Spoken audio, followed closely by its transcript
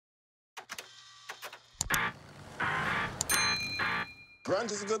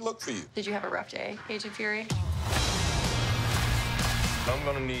Grunge is a good look for you. Did you have a rough day, Agent Fury? I'm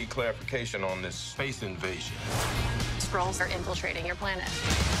gonna need clarification on this space invasion. Skrulls are infiltrating your planet.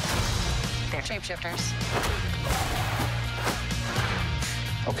 They're shapeshifters.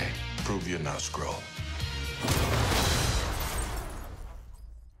 Okay, prove you're not a Skrull.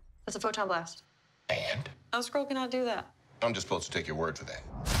 That's a photon blast. And? A Skrull cannot do that. I'm just supposed to take your word for that.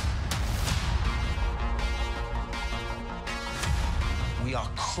 We are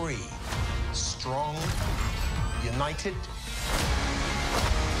Kree. Strong, united.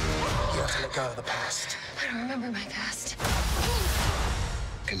 You have to let go of the past. I don't remember my past.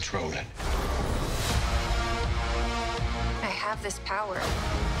 Control it. I have this power,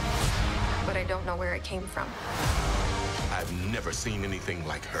 but I don't know where it came from. I've never seen anything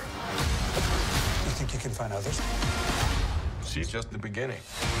like her. You think you can find others? She's just the beginning.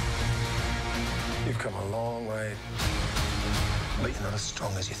 You've come a long way, but you're not as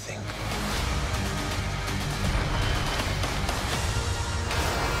strong as you think.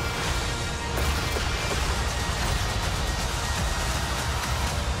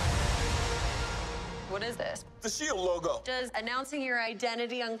 What is this? The SHIELD logo. Does announcing your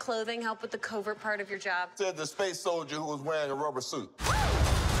identity on clothing help with the covert part of your job? Said the space soldier who was wearing a rubber suit. Woo!